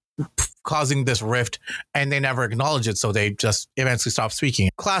household causing this rift, and they never acknowledge it. So they just eventually stop speaking.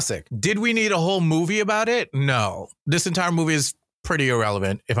 Classic. Did we need a whole movie about it? No. This entire movie is pretty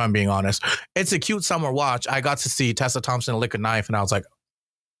irrelevant, if I'm being honest. It's a cute summer watch. I got to see Tessa Thompson lick a knife and I was like,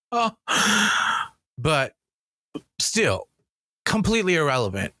 oh, but still completely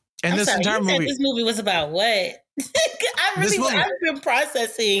irrelevant. And this entire movie, this movie was about what? I've been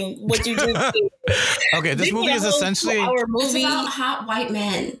processing what you just said. Okay, this movie is essentially it's about hot white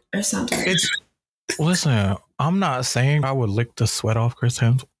men or something. Listen, I'm not saying I would lick the sweat off Chris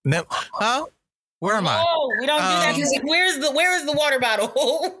Hemsworth. No, huh? Where am I? Oh, we don't do that. Where is the water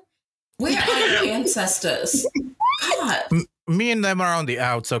bottle? Where are your ancestors? God. Me and them are on the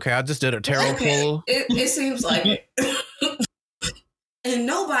outs. Okay, I just did a tarot pull. It seems like it. And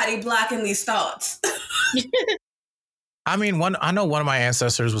nobody blocking these thoughts. I mean, I know one of my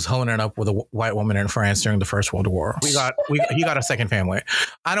ancestors was honing up with a white woman in France during the First World War. He got a second family.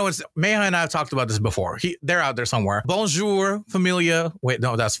 I know Mayha and I have talked about this before. They're out there somewhere. Bonjour, familia. Wait,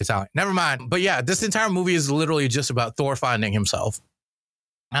 no, that's Italian. Never mind. But yeah, this entire movie is literally just about Thor finding himself.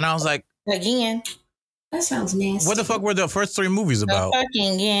 And I was like, again, that sounds nasty. What the fuck were the first 3 movies about?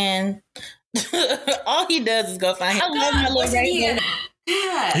 Fucking again. All he does is go find him. I love my little rainbow.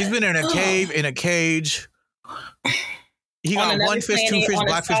 He's been in a cave, in a cage. He got one fish, 2 fish,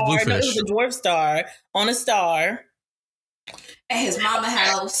 black fish, blue fish. No, it was a dwarf star on a star. At his mama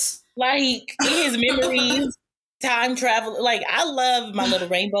house. Like, in his memories, time travel. Like, I love my little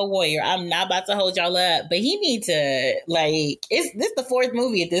rainbow warrior. I'm not about to hold y'all up, but he need to, like, this the 4th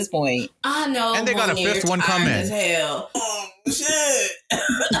movie at this point. I know. And they got a 5th one coming. As hell. Oh, shit.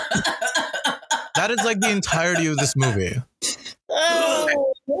 That is like the entirety of this movie. Oh.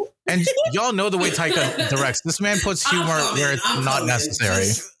 And y'all know the way Taika directs. This man puts humor where it's not necessary.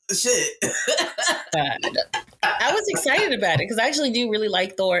 Shit. I was excited about it because I actually do really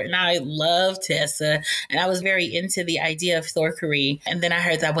like Thor and I love Tessa. And I was very into the idea of Thor-Curry. And then I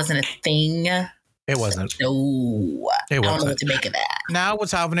heard that wasn't a thing. It wasn't. No. I don't know what to make of that. Now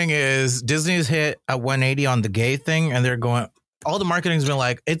what's happening is Disney's hit a 180 on the gay thing. And they're going, all the marketing's been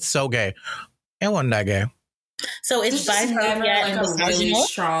like, it's so gay. It wasn't that gay. So it's never like a really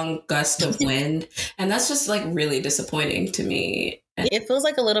strong gust of wind, and that's just like really disappointing to me. It feels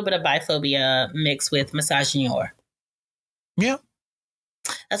like a little bit of biphobia mixed with misogynoir. Yeah,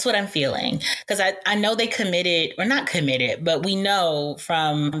 that's what I'm feeling because I know they committed or not committed, but we know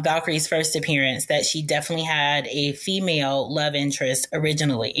from Valkyrie's first appearance that she definitely had a female love interest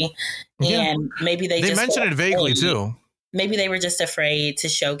originally, and maybe they just mentioned it vaguely too. Maybe they were just afraid to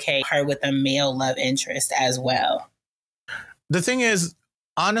showcase her with a male love interest as well. The thing is,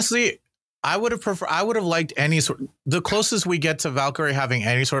 honestly, I would have liked any sort. The closest we get to Valkyrie having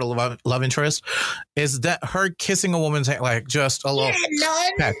any sort of love interest is that her kissing a woman's hand, like just a little.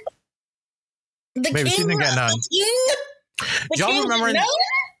 None. Maybe she didn't get none. Y'all remember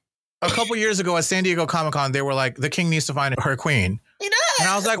a couple years ago at San Diego Comic-Con, they were like, the king needs to find her queen. And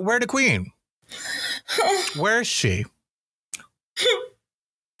I was like, where the queen? Where is she?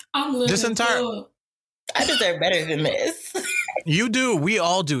 I deserve better than this. You do. We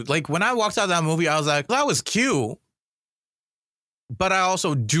all do. Like when I walked out of that movie, I was like, that was cute. But I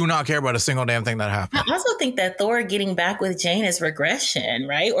also do not care about a single damn thing that happened. I also think that Thor getting back with Jane is regression,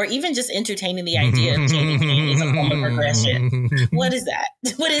 right? Or even just entertaining the idea of Jane and Jane is a form of regression. What is that?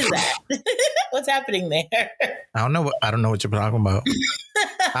 What is that? What's happening there? I don't know what you're talking about.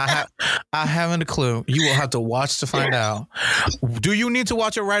 I haven't a clue. You will have to watch to find out. Do you need to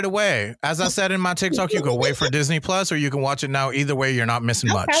watch it right away? As I said in my TikTok, you can wait for Disney Plus or you can watch it now. Either way, you're not missing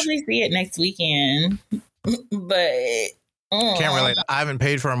much. I'll probably see it next weekend. But can't relate. I haven't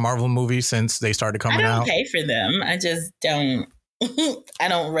paid for a Marvel movie since they started coming out. I don't pay for them. I just don't. I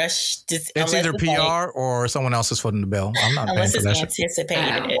don't rush. It's either PR or someone else is footing the bill. I'm not paying for that. Unless it's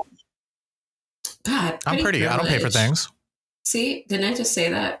anticipated. God, I'm pretty. Privileged. I don't pay for things. See, didn't I just say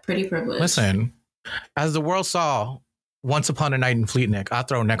that? Pretty privileged. Listen, as the world saw once upon a night in Fleetnik, I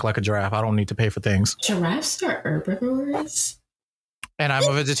throw neck like a giraffe. I don't need to pay for things. Giraffes are herbivores. And I'm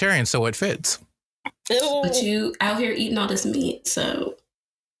a vegetarian, so it fits. But you out here eating all this meat, so.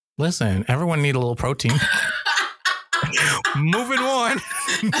 Listen, everyone need a little protein. Moving on.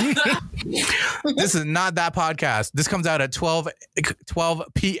 This is not that podcast. This comes out at 12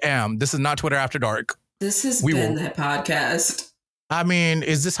 p.m. This is not Twitter After Dark. This has been that podcast. I mean,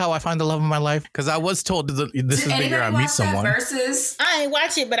 is this how I find the love of my life? Because I was told this is the year I meet someone. Versus? I ain't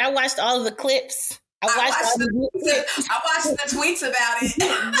watch it, but I watched all of the clips. I watched the tweets about it.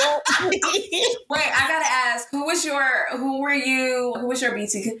 Wait, I gotta ask, who was your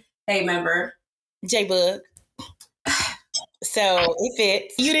BTK member? J Book. So if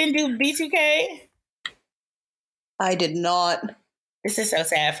it you didn't do B2K, I did not. this is so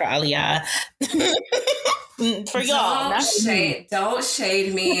sad for all y'all. For y'all, Don't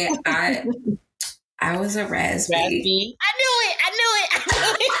shade me. I was a Raspy. I knew it.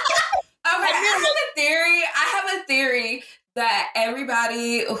 Okay, I have a theory that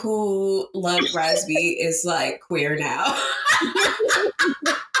everybody who loved Raspy is like queer now.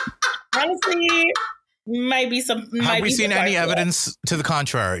 Honestly, might be some. Have we seen any evidence to the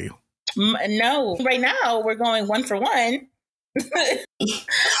contrary? No. Right now, we're going 1 for 1.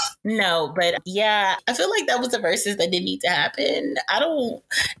 No, but yeah, I feel like that was the verses that didn't need to happen.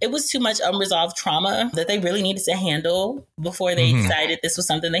 It was too much unresolved trauma that they really needed to handle before they decided this was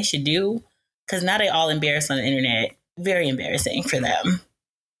something they should do. Because now they all embarrassed on the internet. Very embarrassing for them.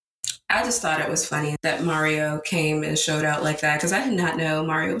 I just thought it was funny that Mario came and showed out like that because I did not know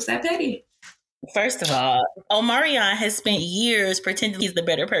Mario was that petty. First of all, Omarion has spent years pretending he's the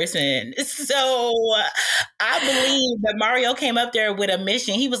better person. So I believe that Mario came up there with a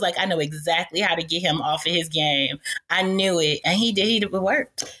mission. He was like, I know exactly how to get him off of his game. I knew it. And he did. It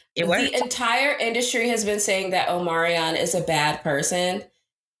worked. It worked. The entire industry has been saying that Omarion is a bad person.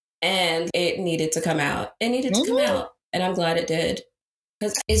 And it needed to come out. It needed to come out. And I'm glad it did.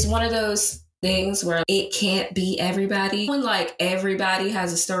 Because it's one of those things where it can't be everybody. When like everybody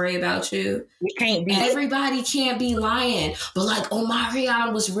has a story about you. It can't be. Everybody can't be lying. But like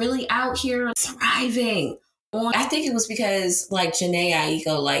Omarion was really out here thriving. I think it was because like Janae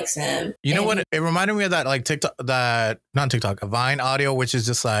Aiko likes him. You know what? It reminded me of that like TikTok, a Vine audio, which is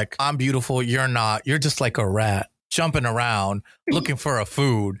just like, I'm beautiful, you're not. You're just like a rat jumping around looking for a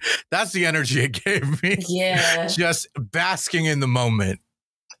food. That's the energy it gave me. Yeah. Just basking in the moment.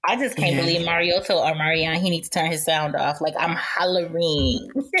 I just can't believe Mario told Omarion he needs to turn his sound off. Like, I'm hollering.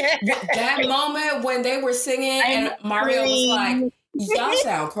 That moment when they were singing and Mario was like, y'all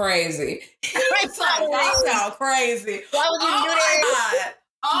sound crazy. He was like, y'all sound crazy. Why would you do that?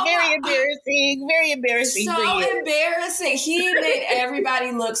 Very embarrassing. Very embarrassing. So embarrassing. He made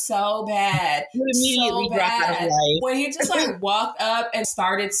everybody look so bad. He immediately dropped out of life. When he just like walked up and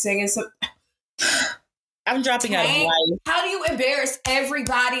started singing some... I'm dropping out of life. How do you embarrass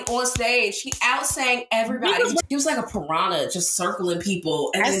everybody on stage? He outsang everybody. He was like a piranha just circling people.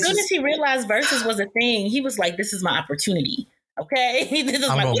 And as soon as he realized verses was a thing, he was like, this is my opportunity. Okay?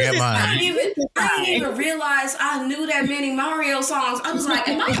 I'm going to get mine. I didn't even realize I knew that many Mario songs. I was like,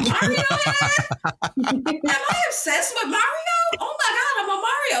 am I a Mario fan? Am I obsessed with Mario? Oh my God, I'm a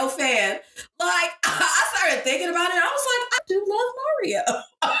Mario fan. Like, I started thinking about it. I was like, I do love Mario.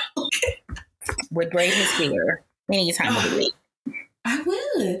 Would braid his hair any time of the week. I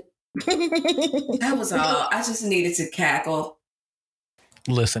would. That was all. I just needed to cackle.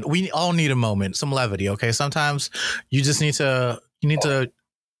 Listen, we all need a moment, some levity. Okay, sometimes you just need to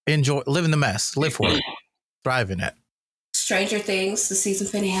enjoy, live in the mess, live for it, thrive in it. Stranger Things, the season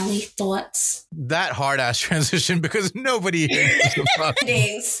finale, thoughts? That hard ass transition because nobody.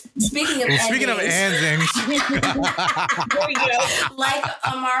 Endings. Speaking of endings, like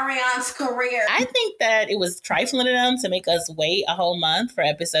Omarion's career. I think that it was trifling of them to make us wait a whole month for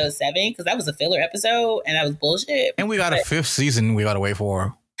episode 7 because that was a filler episode and that was bullshit. And we got a 5th season we got to wait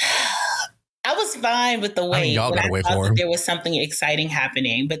for. I was fine with the wait. Y'all gotta wait for that there was something exciting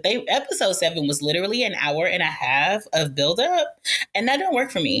happening, but episode 7 was literally an hour and a half of buildup, and that didn't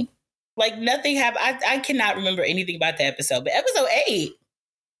work for me. Like nothing happened. I cannot remember anything about the episode. But episode 8,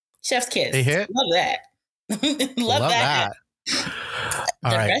 Chef's Kiss. They hit. Love that. Love that.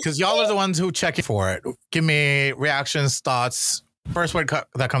 All right, because y'all are the ones who check it for it. Give me reactions, thoughts. First one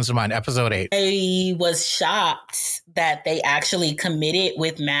that comes to mind, episode 8. I was shocked that they actually committed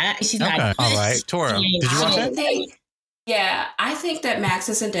with Matt. She's okay. not. All right, Tora, did you watch it? Yeah, I think that Max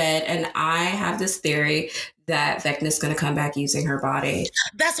isn't dead, and I have this theory that Vecna's going to come back using her body.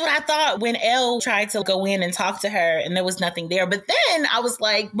 That's what I thought when Elle tried to go in and talk to her, and there was nothing there. But then I was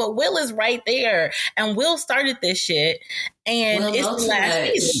like, but Will is right there, and Will started this shit, and it's the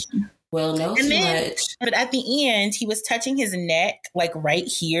last season. Will knows too much. But at the end, he was touching his neck, like right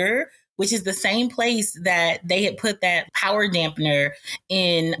here, which is the same place that they had put that power dampener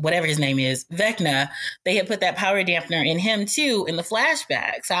in, whatever his name is, Vecna. They had put that power dampener in him too in the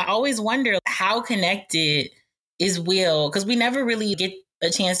flashback. So I always wonder how connected is Will, because we never really get a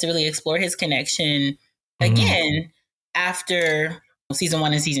chance to really explore his connection again after season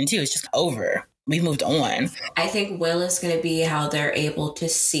 1 and season 2. It's just over. we've moved on. I think Will is going to be how they're able to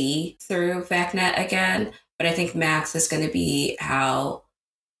see through Vecna again. But I think Max is going to be how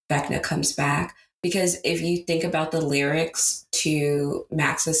Vecna comes back. Because if you think about the lyrics to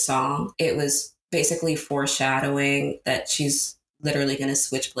Max's song, it was basically foreshadowing that she's literally going to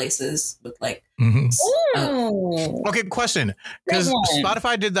switch places with like. Okay, question. Because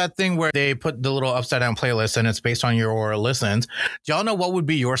Spotify did that thing where they put the little upside down playlist and it's based on your listens. Do y'all know what would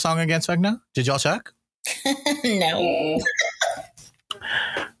be your song against Vecna? Did y'all check? No.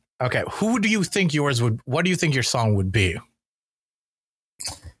 Okay, what do you think your song would be?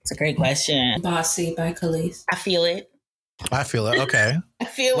 It's a great question. Bossy by Khalees. I feel it. Okay. I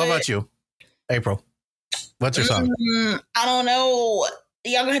feel What it. about you, April? What's your song? I don't know.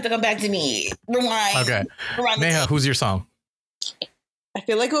 Y'all gonna have to come back to me. Rewind. Okay. Rewind. Neha, who's your song? I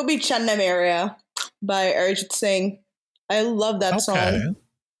feel like it would be Channa Maria by Arijit Singh. I love that song.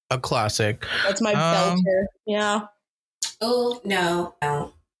 A classic. That's my belter. Yeah. Oh, no.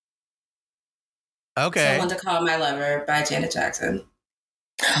 Okay. Someone to Call My Lover by Janet Jackson.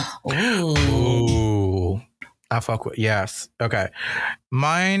 Ooh. I fuck with, yes. Okay.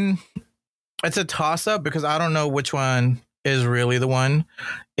 Mine, it's a toss up because I don't know which one is really the one.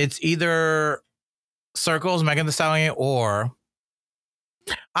 It's either Circles, Megan Thee Stallion, or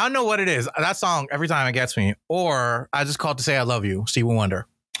I don't know what it is. That song, every time it gets me. Or I Just Called to Say I Love You, Stevie Wonder.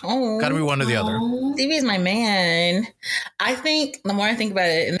 Gotta be one or the other. Stevie is my man. I think the more I think about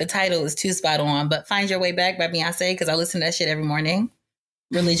it, and the title is too spot on, but Find Your Way Back by Beyonce, because I listen to that shit every morning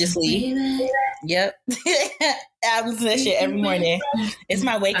religiously. Yep. I listen to that shit every morning. It's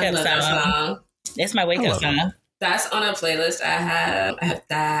my wake up song. It's my wake up song. That's on a playlist I have. I have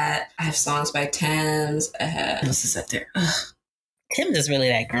that. I have songs by Thames. I have. What else is up there? Thames is really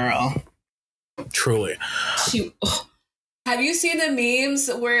that girl. Truly. Have you seen the memes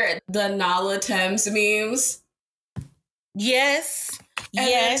where the Nala Thames memes? Yes. And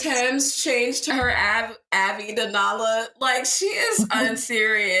then Thames changed her Abby to Nala. Like, she is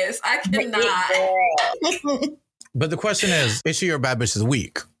unserious. I cannot. But the question is she your bad bitch of the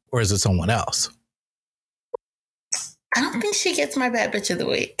week? Or is it someone else? I don't think she gets my bad bitch of the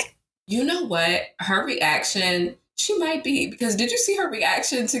week. You know what? Her reaction, she might be. Because did you see her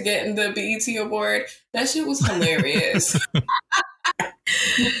reaction to getting the BET award? That shit was hilarious.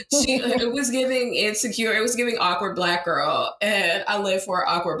 It was giving insecure. It was giving awkward black girl. And I live for an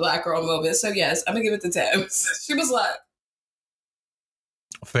awkward black girl moment. So yes, I'm going to give it to Thames. She was like.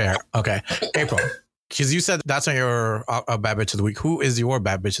 Fair. Okay. April. Because you said that's on your bad bitch of the week. Who is your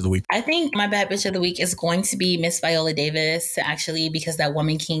bad bitch of the week? I think my bad bitch of the week is going to be Miss Viola Davis, actually, because that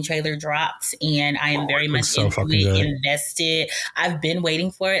Woman King trailer dropped and I am very much invested. I've been waiting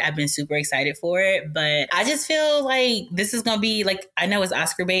for it. I've been super excited for it, but I just feel like this is going to be like, I know it's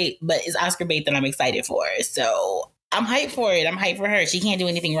Oscar bait, but it's Oscar bait that I'm excited for. So I'm hyped for it. I'm hyped for her. She can't do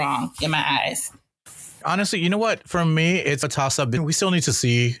anything wrong in my eyes. Honestly, you know what? For me, it's a toss-up. We still need to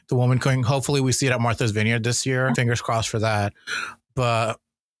see the Woman King. Hopefully, we see it at Martha's Vineyard this year. Fingers crossed for that. But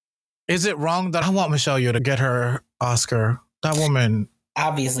is it wrong that I want Michelle Yeoh to get her Oscar? That woman.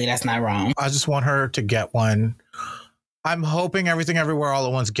 Obviously, that's not wrong. I just want her to get one. I'm hoping Everything Everywhere All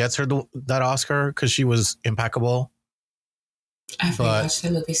at Once gets her that Oscar because she was impeccable. I've watched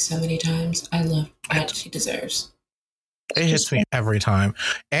that movie so many times. I love what she deserves. It hits me every time.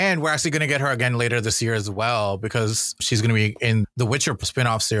 And we're actually going to get her again later this year as well because she's going to be in the Witcher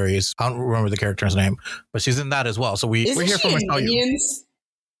spinoff series. I don't remember the character's name, but she's in that as well. So we're here for Michelle Yeoh.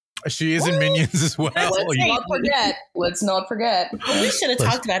 She is in Minions as well. Let's not forget. We should have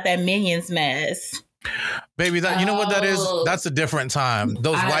talked about that Minions mess. Baby, that you know what that is? That's a different time.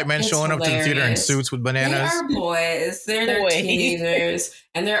 Those white men showing up to the theater in suits with bananas. They are boys. They're teenagers.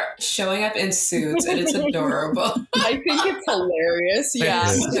 And they're showing up in suits. And it's adorable. I think it's hilarious. Yeah.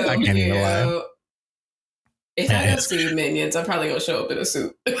 So I can't even lie. If I don't see Minions, I'm probably going to show up in a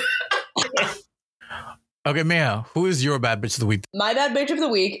suit. Okay, Mia, who is your bad bitch of the week? My bad bitch of the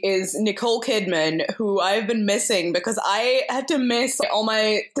week is Nicole Kidman, who I've been missing because I had to miss all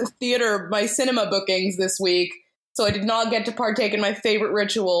my my cinema bookings this week. So I did not get to partake in my favorite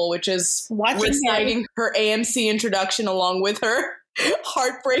ritual, which is reciting her AMC introduction along with her.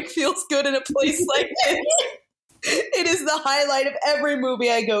 Heartbreak feels good in a place like this. It is the highlight of every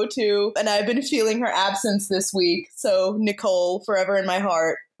movie I go to, and I've been feeling her absence this week. So Nicole, forever in my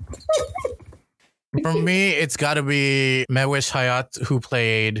heart. For me, it's got to be Mehwish Hayat, who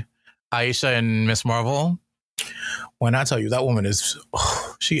played Aisha in Miss Marvel. When I tell you, that woman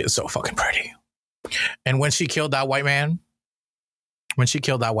she is so fucking pretty. And when she killed that white man,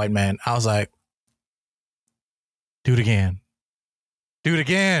 I was like, do it again. Do it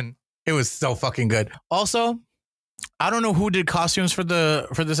again. It was so fucking good. Also, I don't know who did costumes for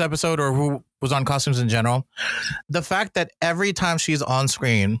this episode or who was on costumes in general. The fact that every time she's on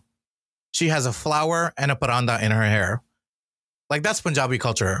screen, she has a flower and a paranda in her hair. Like, that's Punjabi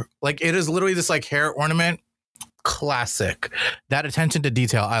culture. Like, it is literally this like hair ornament. Classic. That attention to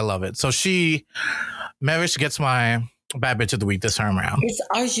detail, I love it. So Mehwish gets my bad bitch of the week this time around. It's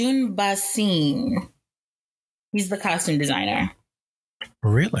Arjun Basin. He's the costume designer.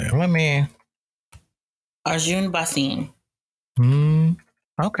 Really? Arjun Basin.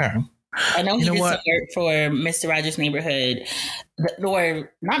 Okay. I know he did some work for Mr. Rogers' Neighborhood,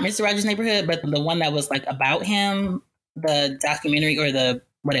 or not Mr. Rogers' Neighborhood, but the one that was like about him, the documentary or the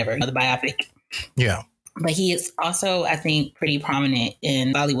whatever, the biopic. Yeah. But he is also, I think, pretty prominent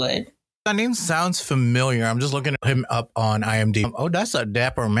in Bollywood. That name sounds familiar. I'm just looking at him up on IMDb. Oh, that's a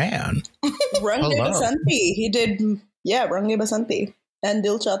dapper man. Rang De Basanti. He did, Rang De Basanti and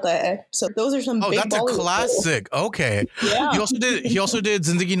Dil Chahta Hai. So those are some big that's Bollywood a classic. Roles. Okay. Yeah. He also did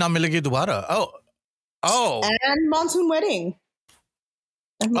Zindagi Na Milegi Dobara. Oh. And Monsoon Wedding.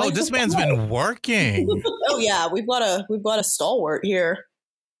 And this man's been working. Oh yeah, we've got a stalwart here.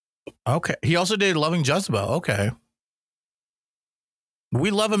 Okay. He also did Loving Jezebel. Okay. We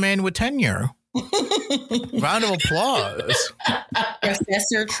love a man with tenure. Round of applause.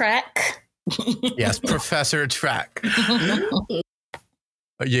 Professor Track. Yes, Professor Track.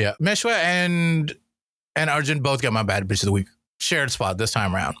 Yeah. Meshwa and Arjun both got my bad bitch of the week. Shared spot this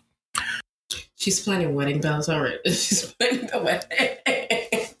time around. She's planning wedding bells already. She's planning the wedding.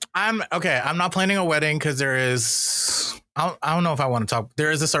 I'm not planning a wedding because there is... I don't know if I want to talk.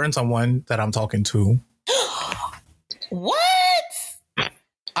 There is a certain someone that I'm talking to. What?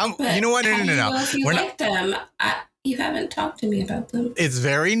 You know what? No. If you like them, you haven't talked to me about them. It's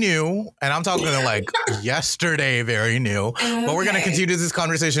very new, and I'm talking like yesterday, very new. Okay. But we're going to continue this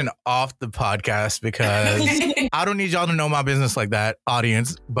conversation off the podcast because I don't need y'all to know my business like that,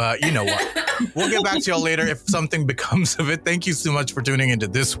 audience. But you know what? We'll get back to y'all later if something becomes of it. Thank you so much for tuning into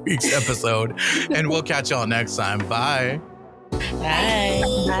this week's episode, and we'll catch y'all next time. Bye. Bye.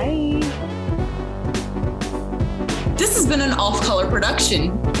 Bye. This has been an Off Color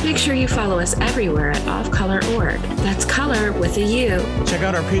production. Make sure you follow us everywhere at offcolor.org. That's color with a U. Check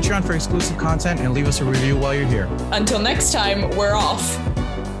out our Patreon for exclusive content and leave us a review while you're here. Until next time, we're off.